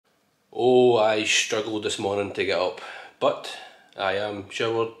Oh, I struggled this morning to get up, but I am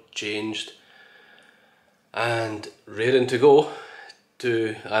showered, changed and raring to go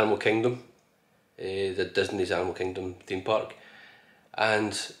to Animal Kingdom, the Disney's Animal Kingdom theme park.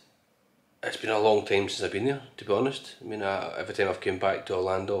 And it's been a long time since I've been there, to be honest. I mean, every time I've come back to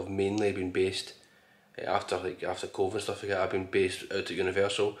Orlando, I've mainly been based, after COVID and stuff like that, I've been based out at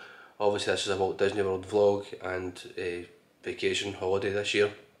Universal. Obviously this is a Walt Disney World vlog and vacation holiday this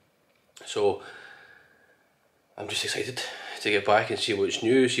year. So I'm just excited to get back and see what's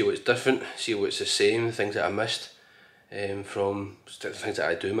new, see what's different, see what's the same, things that I missed from things that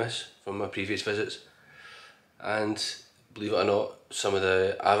I do miss from my previous visits. And believe it or not, some of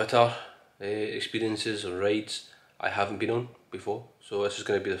the Avatar experiences or rides I haven't been on before, so this is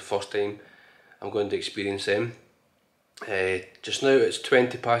going to be the first time I'm going to experience them. Just now it's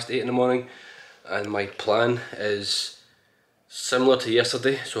 8:20 in the morning, and my plan is similar to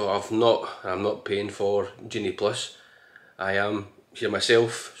yesterday. So I'm not paying for Genie Plus. I am here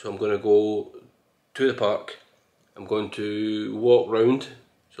myself, so I'm going to go to the park. I'm going to walk round,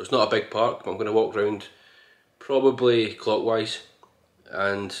 so it's not a big park, but I'm going to walk round probably clockwise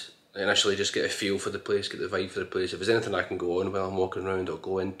and initially just get a feel for the place, get the vibe for the place. If there's anything I can go on while I'm walking around or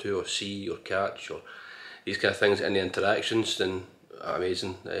go into or see or catch or these kind of things, any interactions, then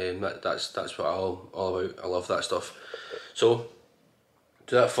amazing. That's what I'm all about. I love that stuff. So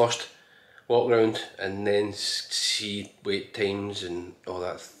do that first, walk around, and then see wait times and all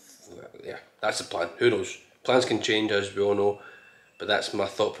that. Yeah, that's the plan. Who knows? Plans can change, as we all know, but that's my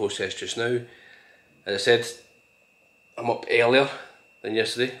thought process just now. As I said, I'm up earlier than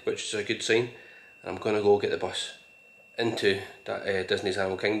yesterday, which is a good sign. I'm going to go get the bus into that, Disney's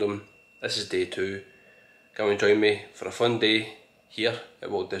Animal Kingdom. This is day 2. Come and join me for a fun day here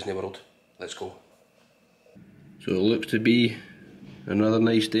at Walt Disney World. Let's go. So it looks to be another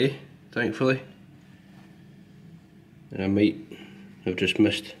nice day, thankfully. And I might have just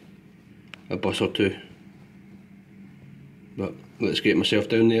missed a bus or two. But let's get myself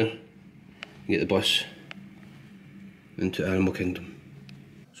down there and get the bus into Animal Kingdom.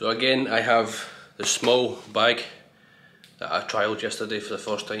 So again, I have the small bag that I trialled yesterday for the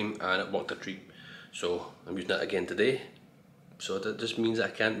first time, and it worked a treat. So I'm using it again today. So that just means I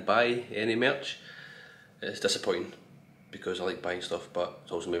can't buy any merch. It's disappointing because I like buying stuff, but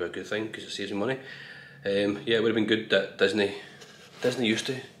it's also maybe a good thing because it saves me money. Yeah, it would have been good that Disney used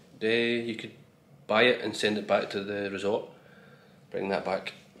to. You could buy it and send it back to the resort. Bring that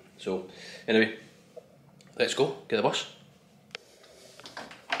back. So anyway, let's go get the bus.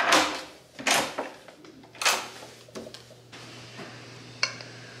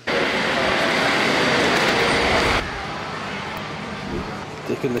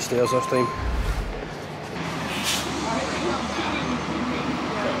 Taking the stairs this time.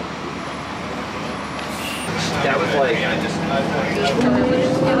 That was like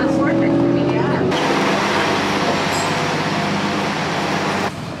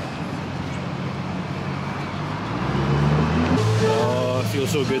oh, it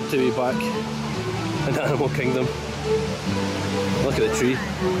feels so good to be back in Animal Kingdom. Look at the tree.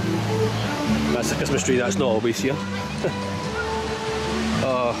 That's the Christmas tree, that's not always here.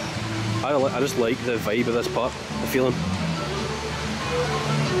 I just like the vibe of this park, the feeling.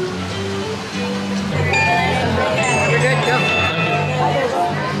 You're good, go.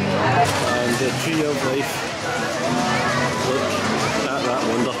 And the tree of life. Look at that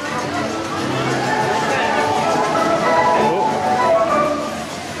wonder. Oh.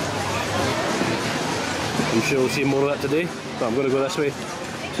 I'm sure we'll see more of that today, but I'm going to go this way,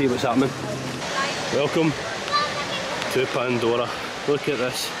 see what's happening. Welcome to Pandora. Look at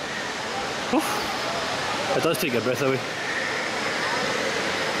this. Oh, it does take your breath away.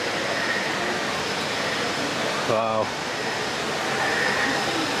 Wow.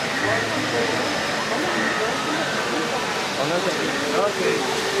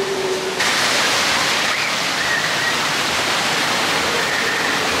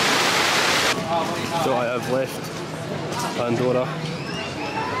 So I have left Pandora.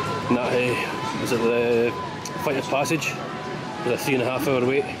 And that is it the Flight of Passage. It's a 3.5 hour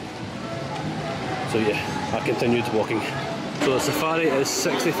wait. So yeah, I continued walking. So the safari is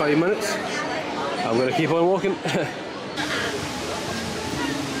 65 minutes. I'm going to keep on walking.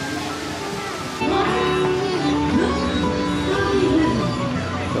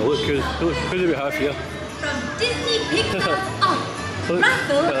 Now look who do we have here? From Disney Pixar's Up,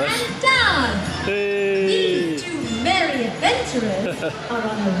 Russell and Down. Hey. These two merry adventurers are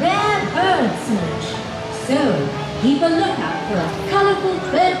on a rare bird search. So keep a lookout for a colorful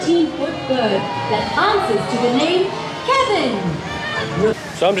 13-foot bird that answers to the name Kevin.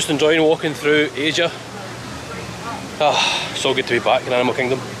 So I'm just enjoying walking through Asia. Ah, so good to be back in Animal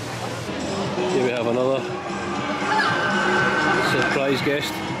Kingdom. Here we have another surprise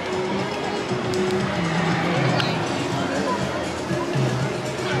guest.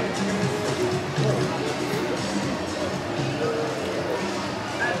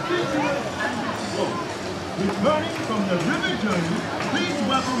 Returning from the river journey, please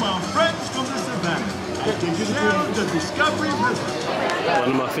welcome our friends from the savannah. Now the Discovery River. One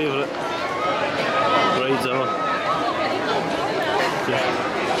of my favourite rides ever.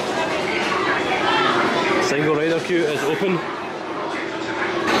 Single rider queue is open.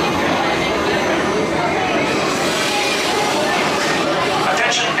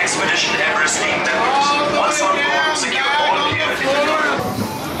 Attention Expedition Everest team members. Once on board, secure all gear.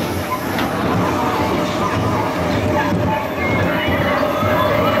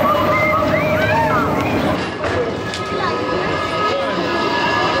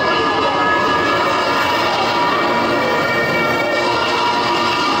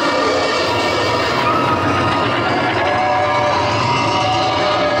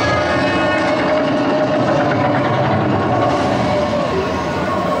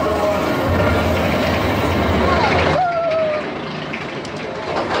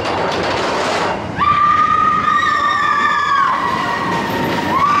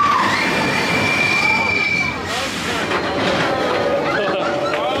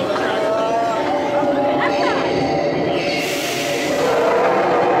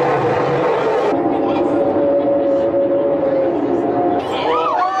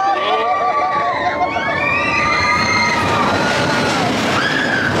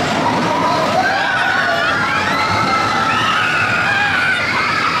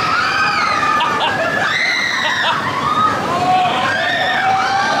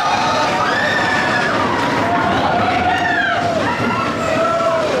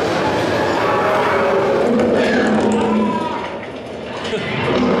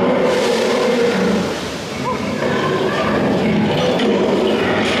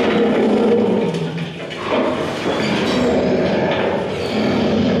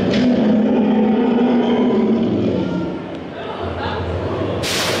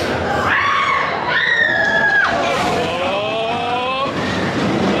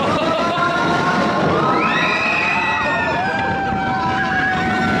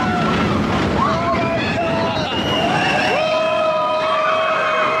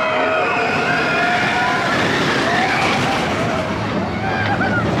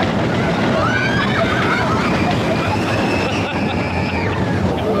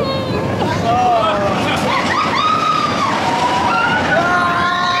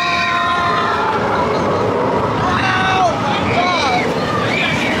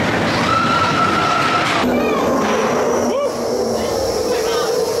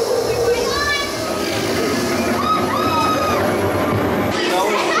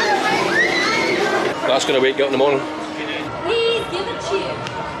 That's going to wake you up in the morning. Please give a cheer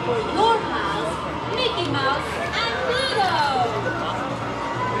for your pals, Mickey Mouse and Pluto.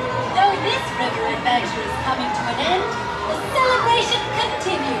 Though this river adventure is coming to an end, the celebration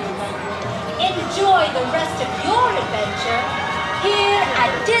continues. Enjoy the rest of your adventure here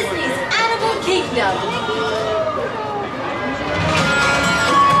at Disney's Animal Kingdom.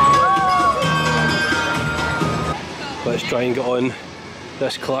 Let's try and get on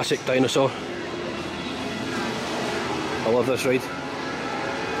this classic dinosaur. I love this ride.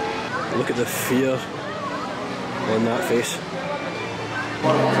 Look at the fear on that face.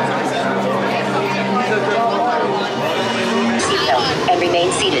 Seatbelt and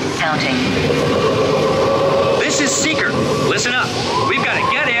remain seated. Counting. This is Seeker. Listen up. We've got to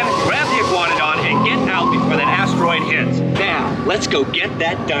get in, grab the iguanodon, and get out before that asteroid hits. Now, let's go get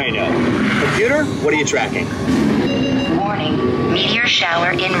that dino. Computer, what are you tracking? Warning. Meteor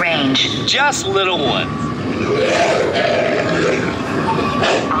shower in range. Just little ones.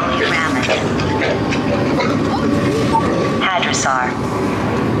 Polyramid. Hadrosaur.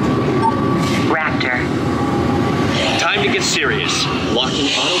 Raptor. Time to get serious. Locking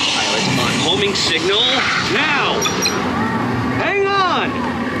autopilot on homing signal now. Hang on.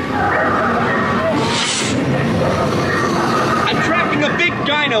 I'm tracking a big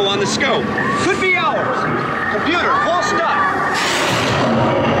dino on the scope. Could be ours. Computer, full stop.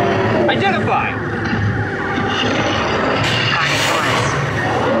 Identify. Carnotaurus.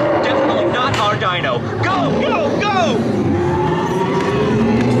 Definitely not our dino. Go, go, go!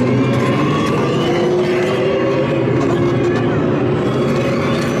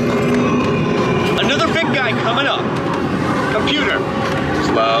 Another big guy coming up. Computer,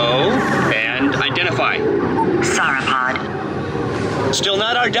 slow and identify. Sauropod. Still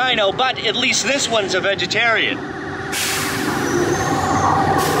not dino, but at least this one's a vegetarian.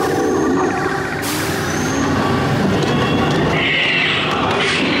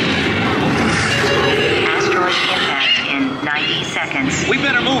 Asteroid impact in 90 seconds. We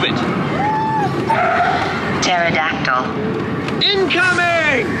better move it. Pterodactyl.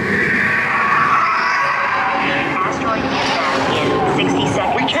 Incoming! Asteroid impact in 60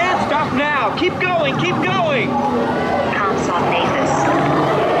 seconds. We can't stop now. Keep going, keep going. Compsognathus.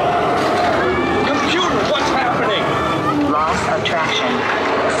 Computer, what's happening? Loss of traction.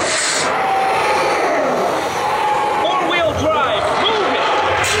 Four-wheel drive, move it!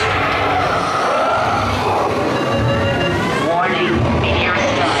 Warning, air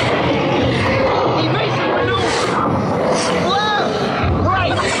stud. Evasive maneuver! Left!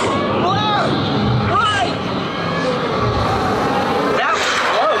 Right! Left! Right! That was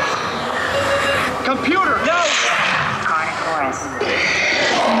close! Computer, no! Carnotaurus.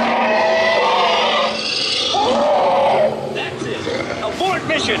 That's it! Abort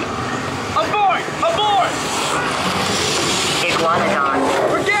mission! Abort! Abort! Iguanodon.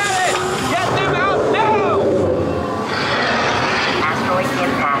 Forget it! Get them out now! Asteroid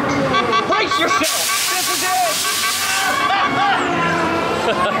impact. Brace yourself! This is it!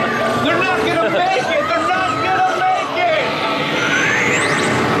 They're not gonna make it! They're not gonna make it!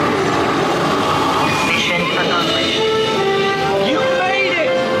 Mission accomplished. You made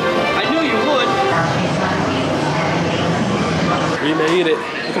it! I knew you would. We made it.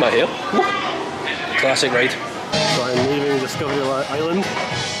 Look at my hair. Classic ride. So I'm leaving Discovery Island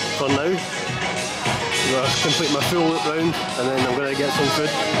for now. I'm going to complete my full loop round and then I'm going to get some food.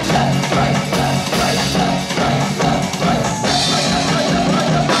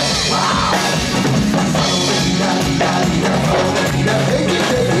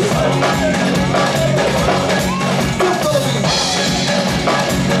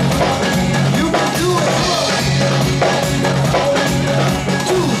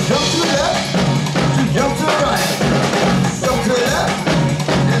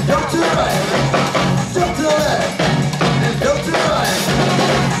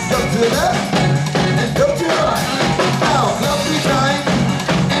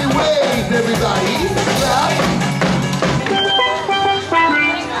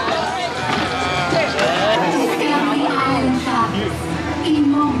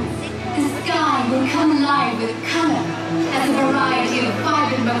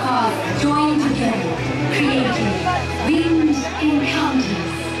 Join together, creating winged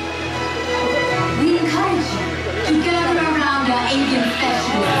encounters. We encourage you to gather around our avian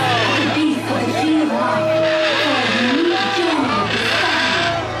specialists at the base of the tree of life for a unique journey of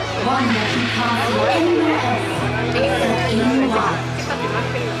discovery, one that you can't see anywhere else except in the wild.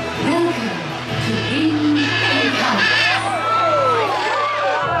 Welcome to Winged Encounters.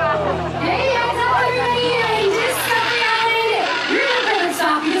 Hey, what's up, everybody? In Discovery Island, you're not going to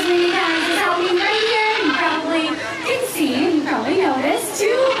stop because we guys is happening right here. You probably can see, you probably noticed,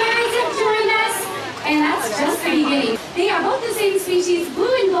 two birds have joined us, and that's just the beginning. They are both the same species, blue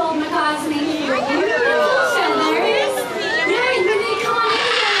and gold macaws, and they have beautiful feathers. And when they come on in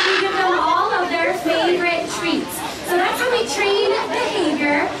here, we give them all of their favorite treats. So that's how we train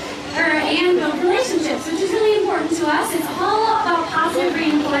behavior and build relationships, which is really important to us. It's all about positive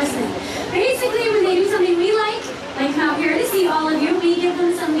reinforcement. Basically, when they do something we like come out here to see all of you, we give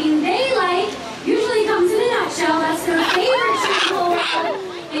them something they like. Usually comes in a nutshell. That's their favorite treat in the whole world.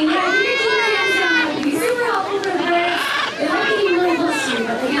 And yeah, you can keep your hands down. It would be super helpful for the birds. They like getting really close to you,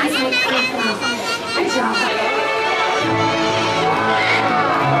 but the hands might freak them out. Good job.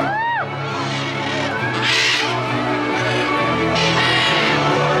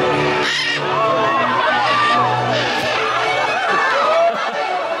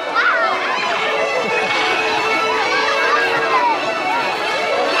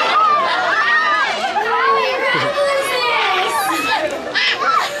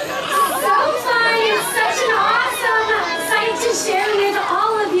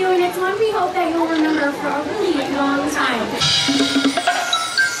 For a really long time.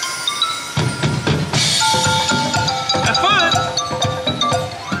 Have fun!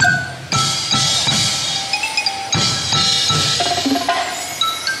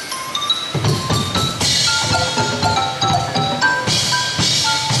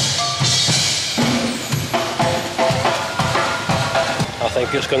 I think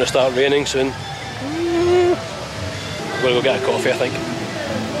it's going to start raining soon. We're going to go get a coffee, I think.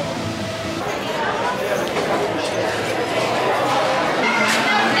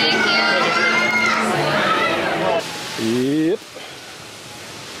 Yep.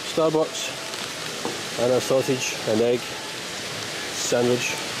 Starbucks and a sausage and egg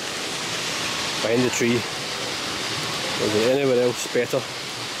sandwich. behind the tree. Is there anywhere else better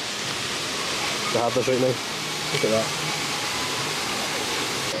to have this right now? Look at that.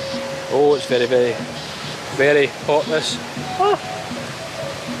 Oh, it's very, very, very hot this. Ah.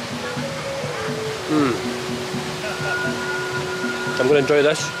 I'm going to enjoy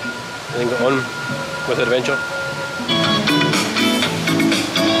this and then get on with the adventure.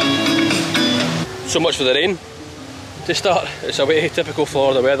 So much for the rain. To start, it's a way typical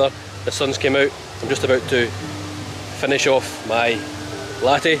Florida weather. The sun's came out. I'm just about to finish off my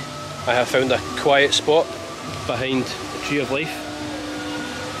latte. I have found a quiet spot behind the Tree of Life.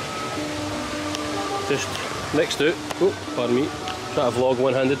 Just next to it, oh pardon me, try to vlog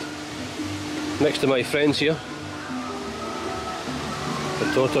one-handed. Next to my friends here, the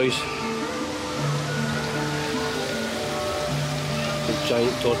tortoise. The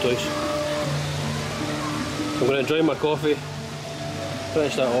giant tortoise. I'm going to enjoy my coffee,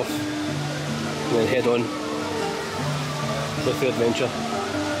 finish that off, and then head on with the adventure.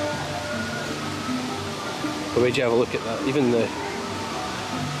 But wait till you have a look at that, even the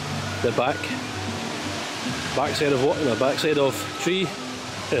backside of water, the backside of tree.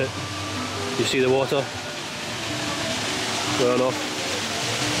 You see the water going off.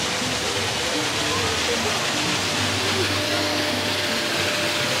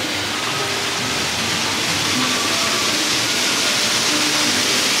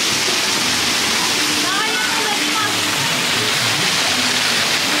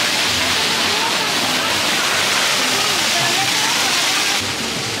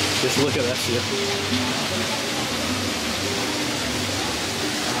 Just look at this here.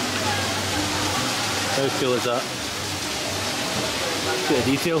 How cool is that? Look at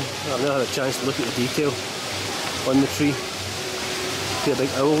the detail. I've never had a chance to look at the detail on the tree. See a big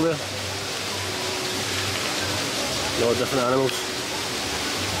owl there? And all different animals.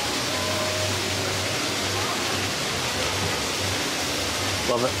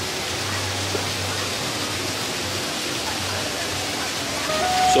 Love it.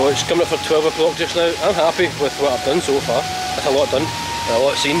 So it's coming up for 12 o'clock just now. I'm happy with what I've done so far. That's a lot done and a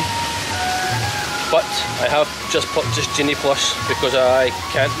lot seen. But I have just purchased Genie Plus because I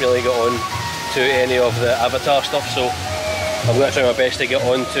can't really get on to any of the Avatar stuff, so I'm going to try my best to get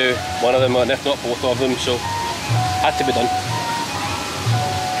on to one of them, and if not both of them, so had to be done.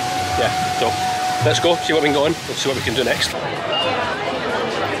 Yeah, so let's go, see what we can get on, and see what we can do next.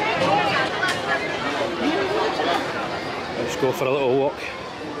 Let's go for a little walk.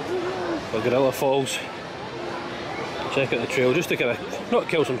 Gorilla Falls. Check out the trail just to kind of not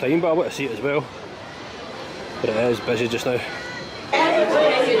kill some time, but I want to see it as well. But it is busy just now. They're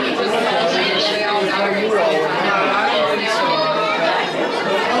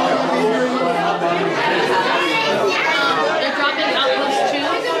dropping outposts too,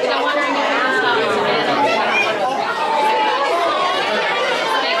 so I'm wondering if it's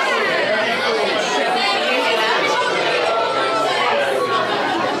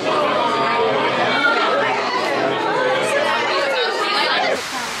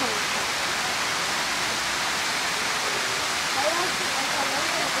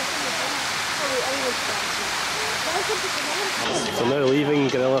So now leaving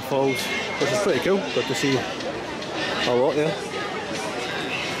Gorilla Falls, which is pretty cool. Got to see a lot there.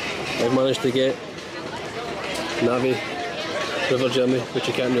 I've managed to get Navi River Journey, which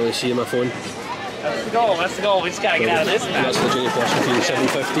you can't really see on my phone. That's the goal, that's the goal. We just gotta get out of this now. That's the Genie Plus between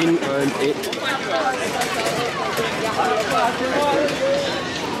 7:15 and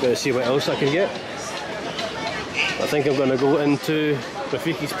 8. Gonna see what else I can get. I think I'm gonna go into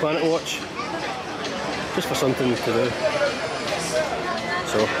Rafiki's Planet Watch just for something to do.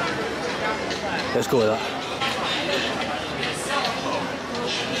 So let's go with that.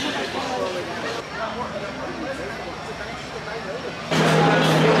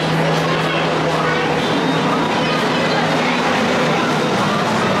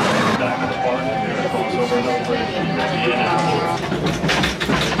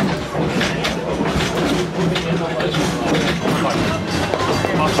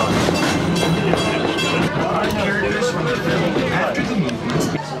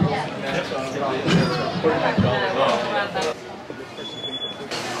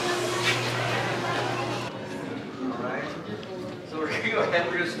 So we're going to go ahead,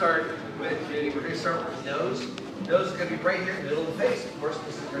 we're going to start with nose. Nose is going to be right here in the middle of the face. Of course,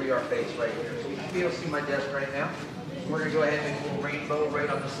 this is going to be our face right here. So you can be able to see my desk right now. We're going to go ahead and make a little rainbow right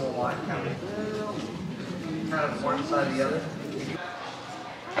on this little line. Kind of one side or the other.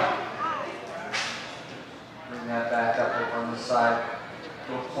 Bring that back up over on this side.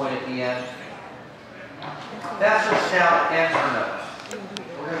 Little point at the end. That's her snout and her nose.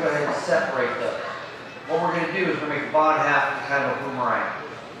 We're going to go ahead and separate those. What we're going to do is we're going to make the bottom half kind of a boomerang.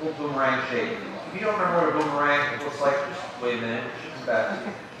 A little boomerang shape. If you don't remember what a boomerang looks like, just wait a minute. Come back.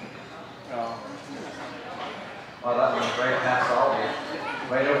 Oh, that went right past all of you.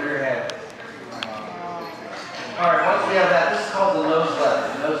 Right over your head. Alright, once we have that, this is called the nose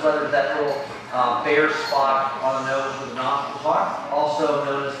leather. The nose leather is that little bare spot on the nose with the nostril part, also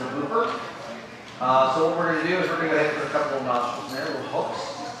known as the booper. So what we're going to do is we're going to go ahead and put a couple of nostrils in there, little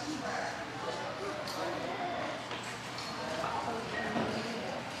hooks.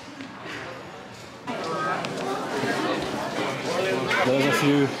 There's a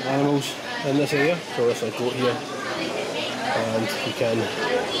few animals in this area, so there's a goat here, and you can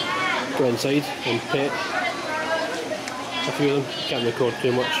go inside and pet a few of them. Can't record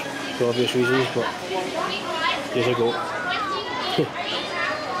too much for obvious reasons, but here's a goat.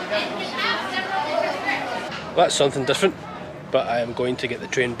 That's something different, but I am going to get the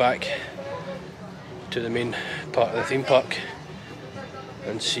train back to the main part of the theme park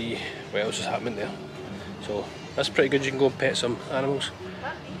and see what else is happening there. So that's pretty good, you can go and pet some animals.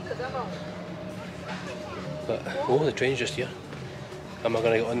 But, oh, the train's just here. Am I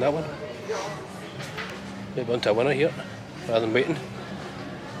going to get on that one? Maybe onto a winner here, rather than waiting.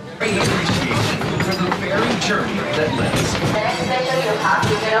 Great appreciation for the very journey that lives. The next station is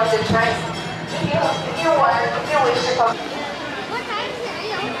Happy Meals and Drinks. If you wish to come.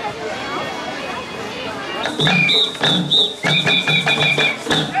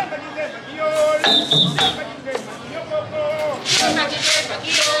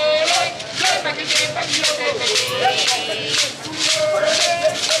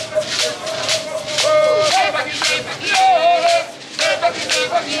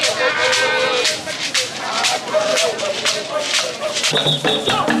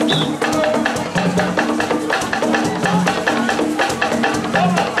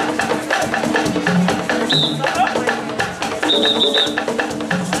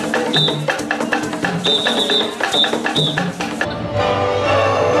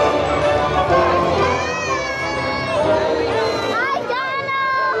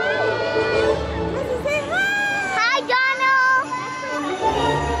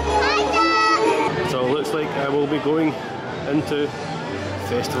 Going into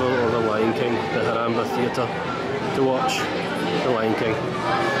Festival of the Lion King, the Harambee Theatre, to watch the Lion King.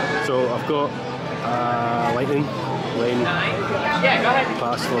 So I've got a lightning lane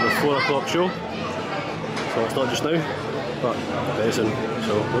pass for the 4 o'clock show, so it's not just now, but very soon,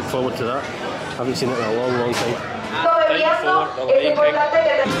 so look forward to that. Haven't seen it in a long time. Time for the Lion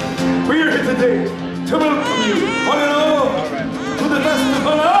King. We're here today to welcome you, one and all, to the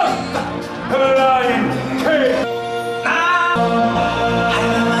festival of the Lion King.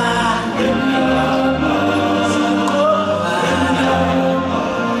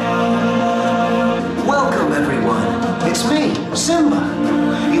 Welcome everyone, it's me, Simba.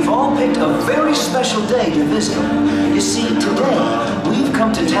 You've all picked a very special day to visit. You see, today we've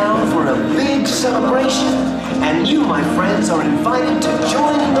come to town for a big celebration, and you, my friends, are invited to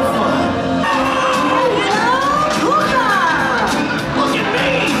join in the fun. Look at me!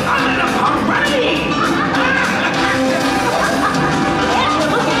 I'm in a parade!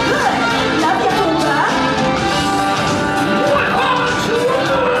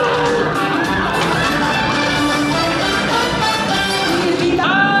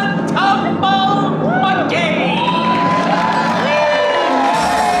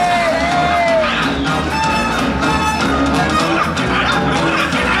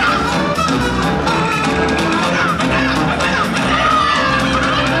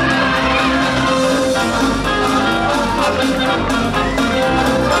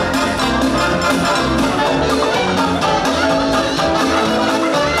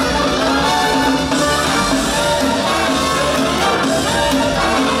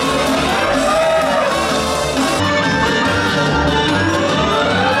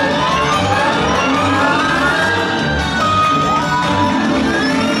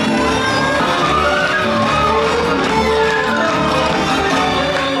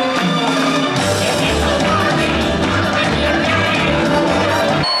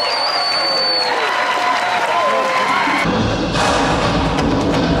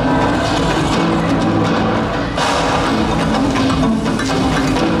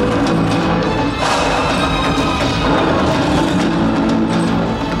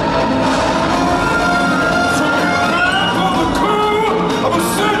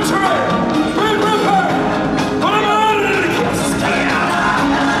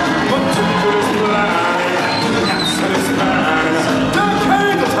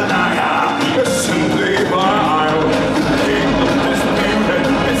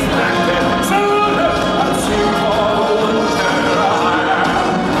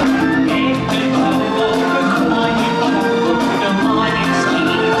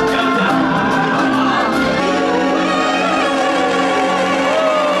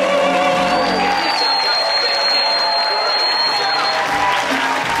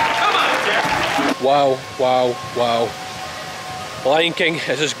 wow, wow, wow. Lion King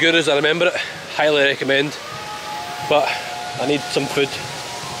is as good as I remember it. Highly recommend. But I need some food.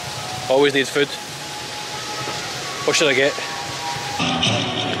 Always need food. What should I get?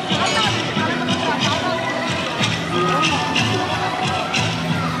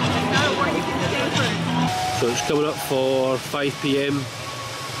 So it's coming up for 5 PM.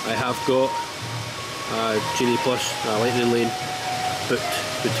 I have got Genie Plus Lightning Lane booked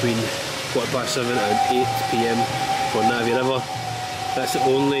between 7:15 and 8 PM for Navi River. That's the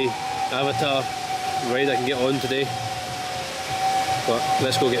only Avatar ride I can get on today. But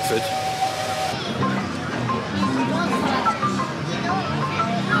let's go get food.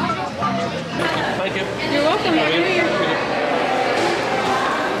 Thank you. You're welcome. Happy New Year.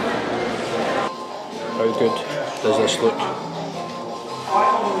 How good does this look?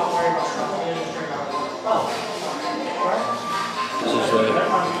 This is the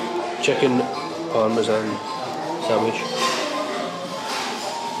chicken parmesan sandwich.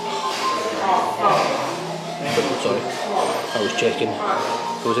 Sorry, I was checking if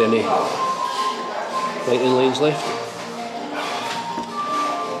there was any lightning lanes left.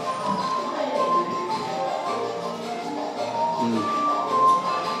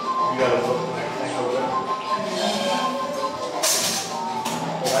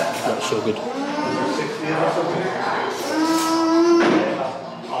 That's so good.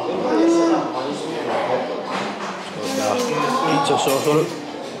 It's got pizza sauce on it.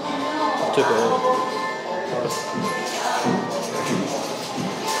 I took it all.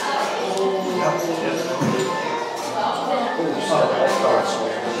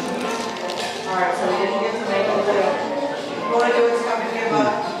 Alright, so we didn't get to make it. You want to do what's coming here,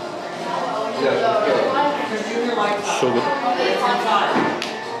 bud? Because Junior likes So good. it's on time.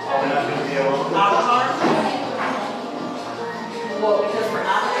 Avatar? Well, because we're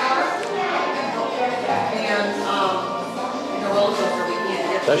Avatar and the roller coaster we can't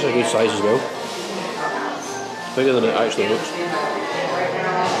get. It's actually a good size as well. Bigger than it actually looks. No,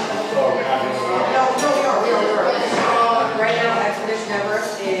 we are. Right now, Expedition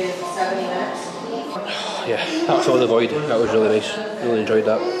Everest is 70 minutes. Yeah, that filled the void. That was really nice. Really enjoyed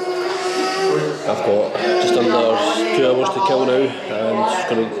that. I've got just under 2 hours to kill now, and just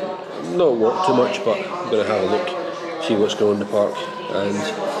going to not walk too much, but I'm going to have a look, see what's going on in the park, and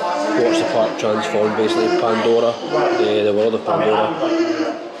watch the park transform. Basically, Pandora, the world of Pandora,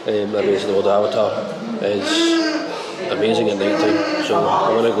 basically the world of Avatar, is amazing at night time. So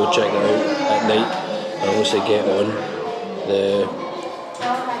I'm going to go check that out at night, and obviously get on the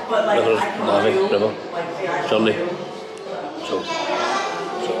Navi River journey. So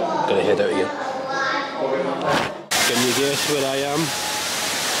gonna head out again. Can you guess where I am?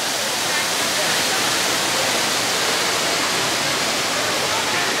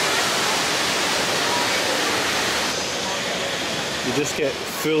 You just get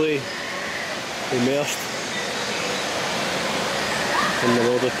fully immersed in the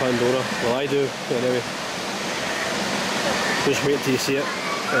world of Pandora. Well, I do anyway. Just wait till you see it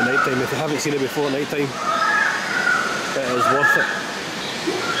at night time. If you haven't seen it before at night time, it is worth it.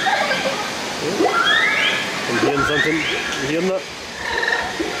 I'm hearing something. You hearing that?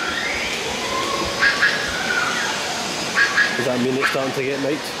 Does that mean it's starting to get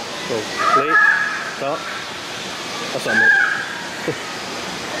night? Well, late, dark. That's what I meant.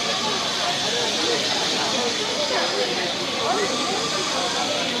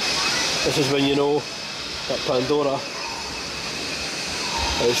 This is when you know that Pandora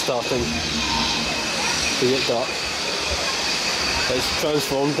is starting to get dark. It's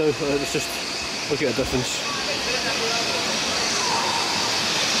transformed now. It's just, look at the difference.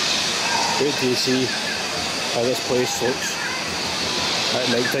 Wait till you see how this place looks at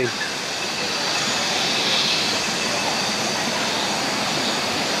night time.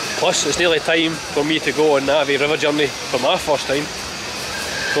 Plus, it's nearly time for me to go on Navi River journey for my first time.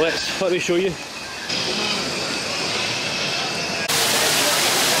 So let me show you.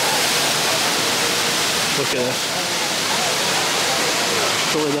 Look at this.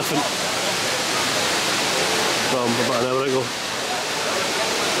 Totally different from about an hour ago.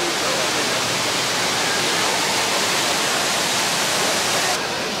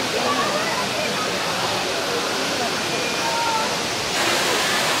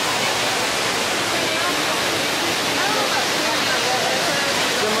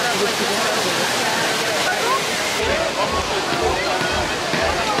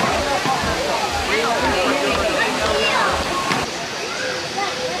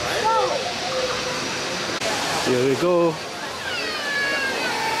 Here we go.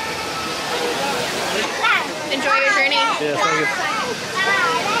 Enjoy your journey. Yeah, thank you.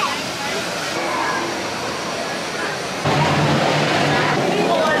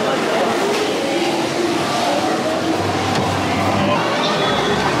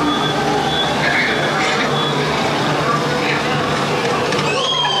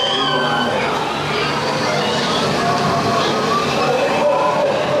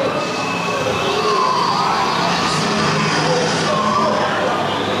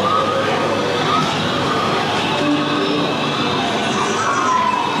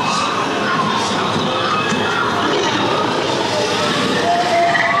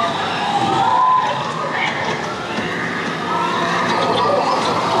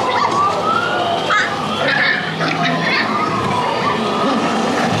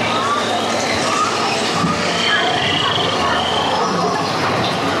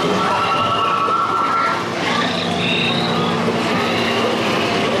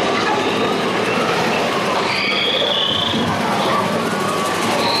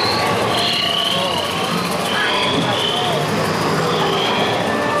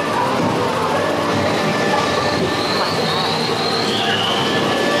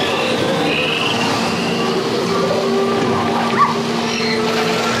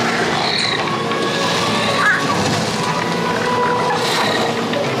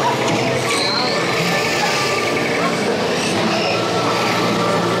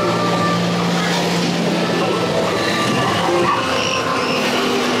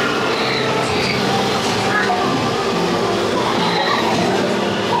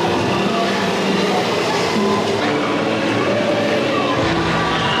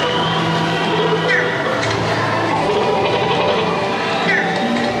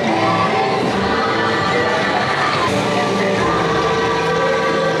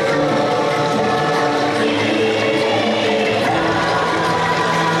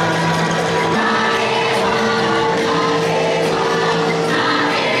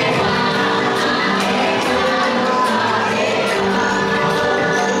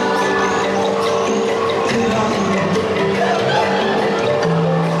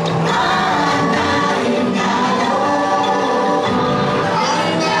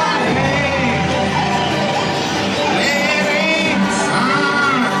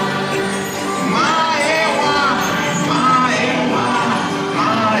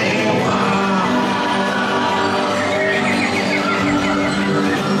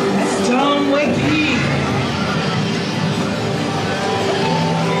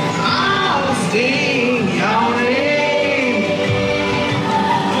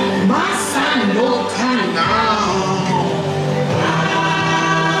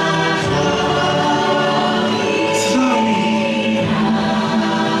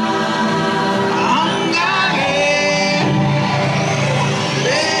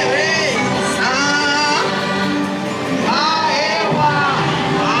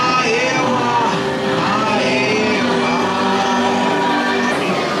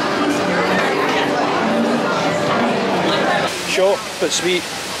 bit sweet,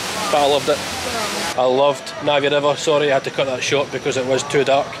 but I loved it. I loved Navi River. Sorry I had to cut that short because it was too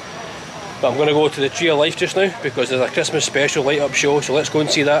dark. But I'm going to go to the Tree of Life just now because there's a Christmas special light up show, so let's go and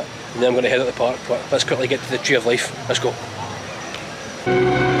see that, and then I'm going to head out the park. But let's quickly get to the Tree of Life. Let's go.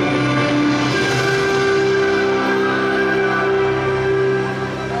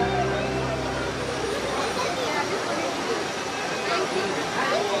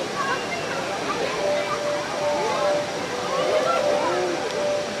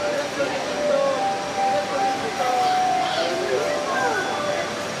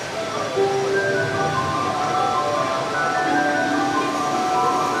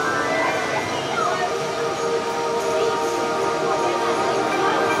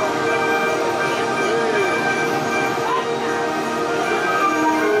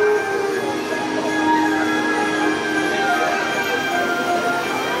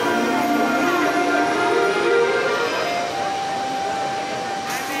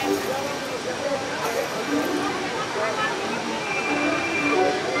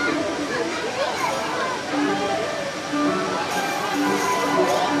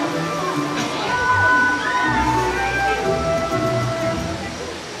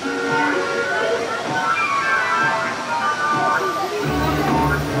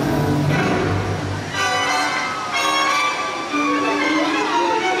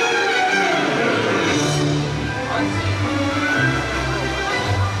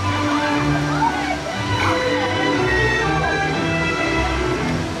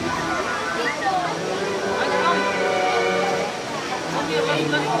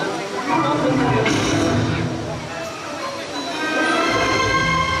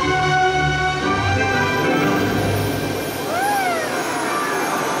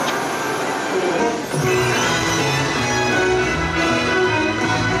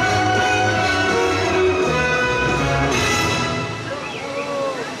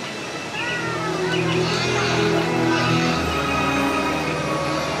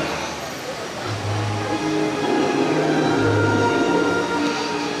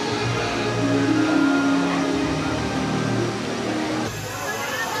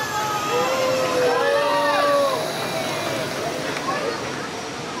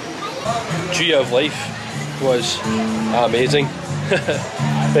 Tree of Life was amazing.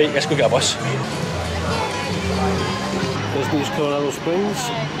 Right, let's go get a bus. Disney's Colorado Springs,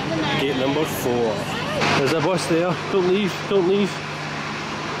 gate number 4. There's a bus there. Don't leave, don't leave,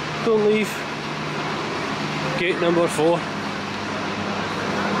 don't leave. Gate number 4.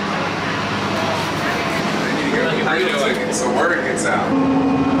 I feel like it's a word gets out.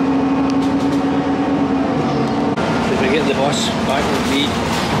 If we get the bus back with me,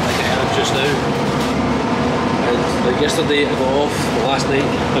 like I am just now, and like yesterday I got off, last night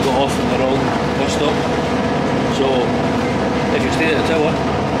I got off at the wrong bus stop. So if you're staying at the tower,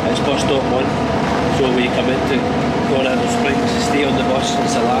 it's bus stop 1. So when you come into Colorado Springs, stay on the bus,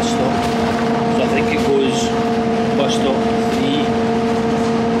 it's the last stop. So I think it goes bus stop 3,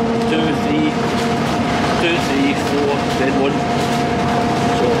 2, 3, 4, then 1.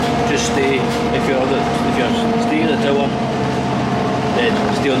 So just stay, if you're staying at the tower, then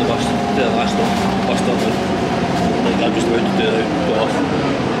stay on the bus to the last stop, bus stop 1. Like I'm just about to do now, go off.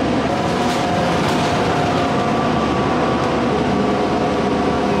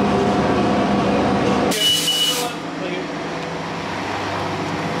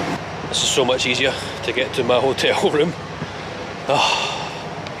 This is so much easier to get to my hotel room. Oh.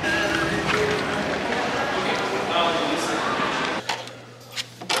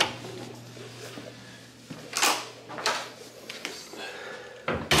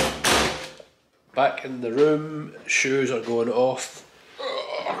 Back in the room, shoes are going off,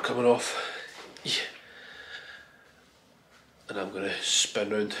 coming off. Yeah. And I'm going to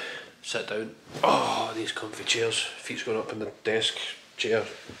spin round, sit down. Oh, these comfy chairs, feet's going up in the desk, chair,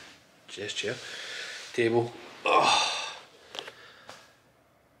 table. Oh.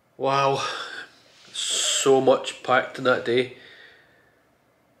 Wow, so much packed in that day,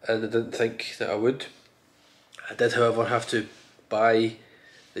 and I didn't think that I would. I did, however, have to buy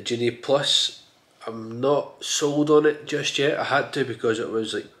the Genie Plus. I'm not sold on it just yet. I had to because it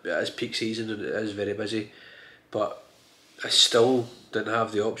was like, it is peak season and it is very busy, but I still didn't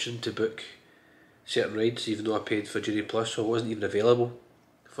have the option to book certain rides even though I paid for Genie Plus, so it wasn't even available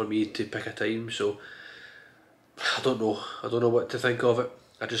for me to pick a time. So I don't know what to think of it.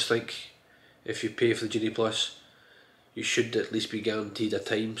 I just think if you pay for the Genie Plus, you should at least be guaranteed a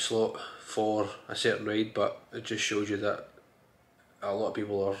time slot for a certain ride, but it just shows you that a lot of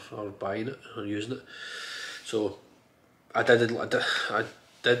people are buying it and using it. So I did like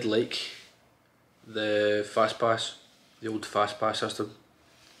the Fast Pass. the old fast pass system.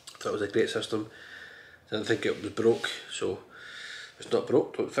 I thought it was a great system. Didn't think it was broke, so if it's not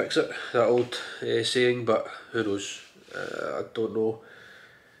broke, don't fix it, that old saying, but who knows, I don't know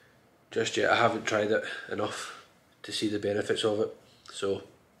just yet. I haven't tried it enough to see the benefits of it, so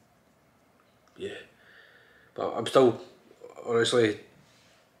yeah. But I'm still, honestly,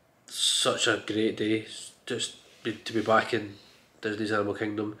 such a great day just to be back in Disney's Animal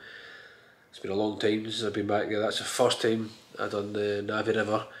Kingdom. It's been a long time since I've been back there. That's the first time I've done the Navi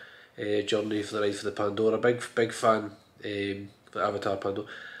River journey for the ride for the Pandora. Big fan for Avatar Pandora.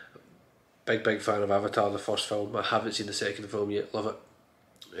 Big fan of Avatar, the first film. I haven't seen the second film yet. Love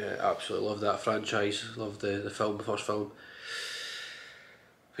it. Absolutely love that franchise. Love the film, the first film.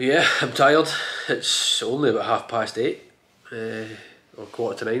 But yeah, I'm tired. It's only about 8:30 or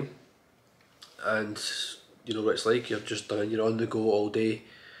 8:45, and you know what it's like. You're just done. You're on the go all day.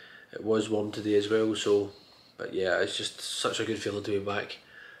 It was warm today as well, so but yeah, it's just such a good feeling to be back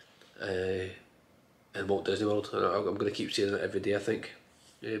in Walt Disney World. And I'm going to keep saying it every day, I think,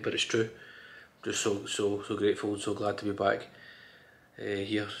 but it's true. I'm just so grateful and so glad to be back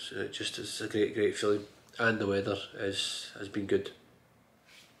here. So it's a great feeling, and the weather has been good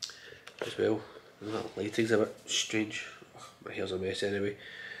as well. That lighting's a bit strange. My hair's a mess anyway.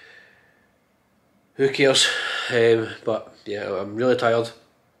 Who cares? But yeah, I'm really tired.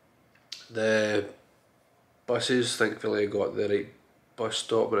 The buses, thankfully I got the right bus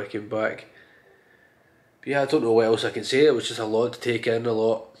stop when I came back. But yeah, I don't know what else I can say. It was just a lot to take in, a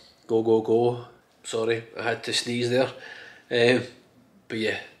lot. Go. Sorry, I had to sneeze there. But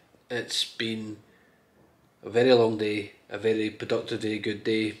yeah, it's been a very long day, a very productive day, good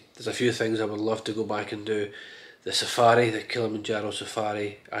day. There's a few things I would love to go back and do. The safari, the Kilimanjaro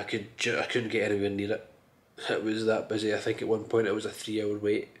safari, I couldn't get anywhere near it. It was that busy. I think at one point it was a 3-hour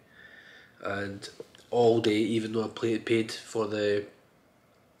wait. And all day, even though I paid for the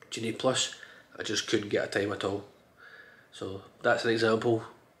Genie Plus, I just couldn't get a time at all. So that's an example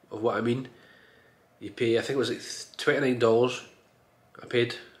of what I mean. You pay, I think it was like $29 I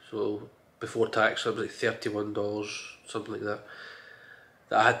paid, so before tax, so it was like $31, something like that.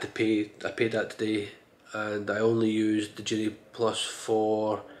 That I had to pay. I paid that today, and I only used the Genie Plus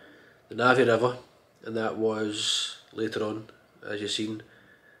for the Navi River, and that was later on, as you've seen.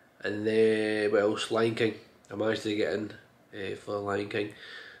 And then, what else? Lion King. I managed to get in for the Lion King.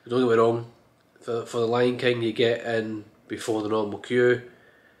 Don't get me wrong, for the Lion King you get in before the normal queue.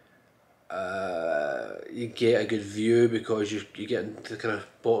 You get a good view because you get into the kind of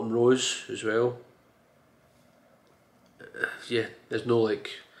bottom rows as well. Yeah, there's no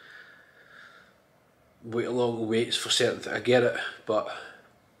like long waits for certain things. I get it, but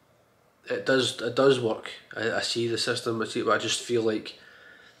it does work. I see the system. But I just feel like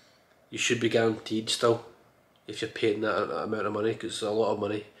you should be guaranteed still if you're paying that amount of money, because it's a lot of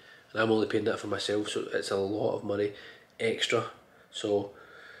money, and I'm only paying that for myself, so it's a lot of money extra. So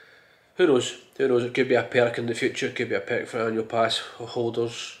who knows? It could be a perk in the future. It could be a perk for annual pass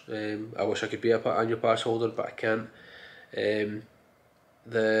holders. I wish I could be an annual pass holder, but I can't. It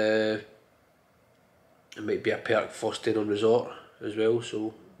might be a perk for staying on resort as well,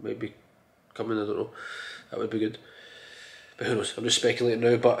 so maybe coming, I don't know, that would be good. But who knows, I'm just speculating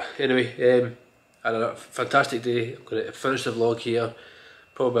now. But anyway, I had a fantastic day. I'm going to finish the vlog here.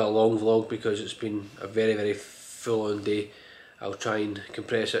 Probably a long vlog because it's been a very full on day. I'll try and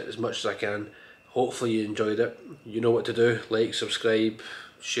compress it as much as I can. Hopefully you enjoyed it. You know what to do: like, subscribe,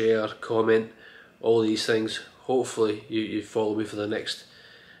 share, comment, all these things. Hopefully you follow me for the next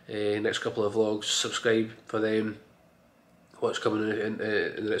couple of vlogs. Subscribe for them. What's coming in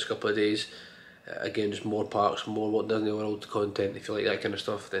the next couple of days. Again, just more parks, more Walt Disney World content. If you like that kind of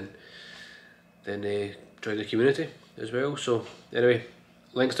stuff, then join the community as well. So anyway,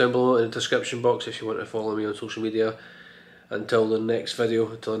 links down below in the description box if you want to follow me on social media. Until the next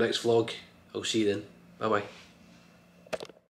video, until the next vlog, I'll see you then. Bye bye.